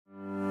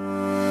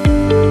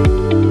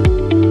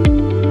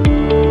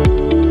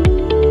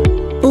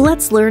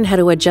Let's learn how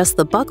to adjust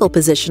the buckle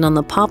position on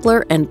the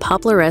Poplar and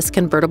Poplar S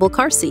convertible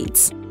car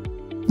seats.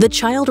 The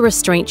child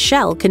restraint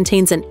shell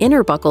contains an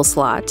inner buckle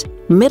slot,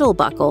 middle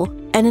buckle,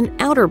 and an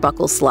outer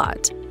buckle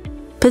slot.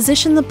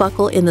 Position the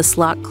buckle in the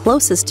slot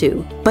closest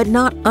to, but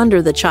not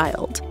under the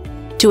child.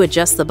 To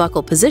adjust the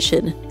buckle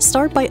position,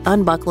 start by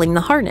unbuckling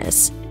the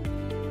harness.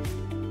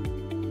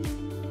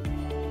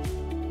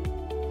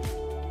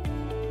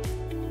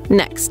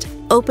 Next,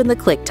 open the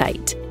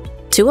click-tight.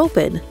 To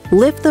open,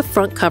 lift the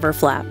front cover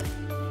flap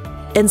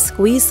and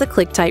squeeze the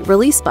click-tight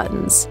release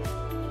buttons.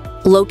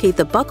 Locate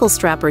the buckle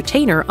strap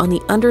retainer on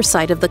the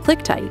underside of the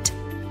click-tight.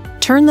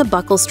 Turn the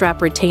buckle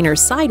strap retainer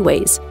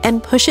sideways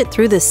and push it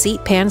through the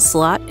seat pan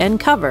slot and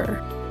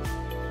cover.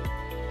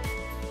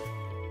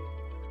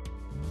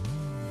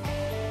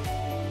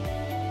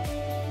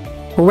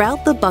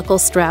 Route the buckle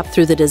strap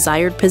through the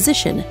desired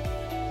position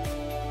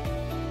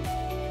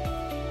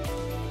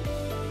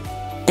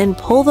and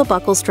pull the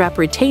buckle strap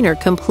retainer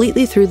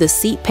completely through the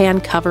seat pan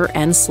cover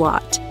and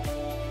slot.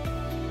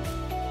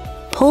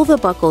 Pull the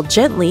buckle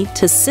gently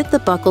to sit the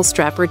buckle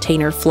strap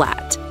retainer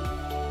flat.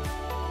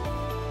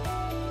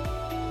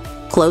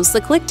 Close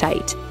the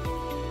click-tight.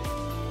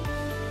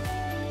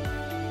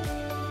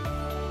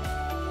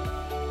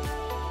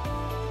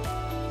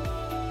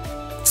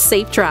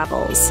 Safe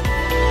travels!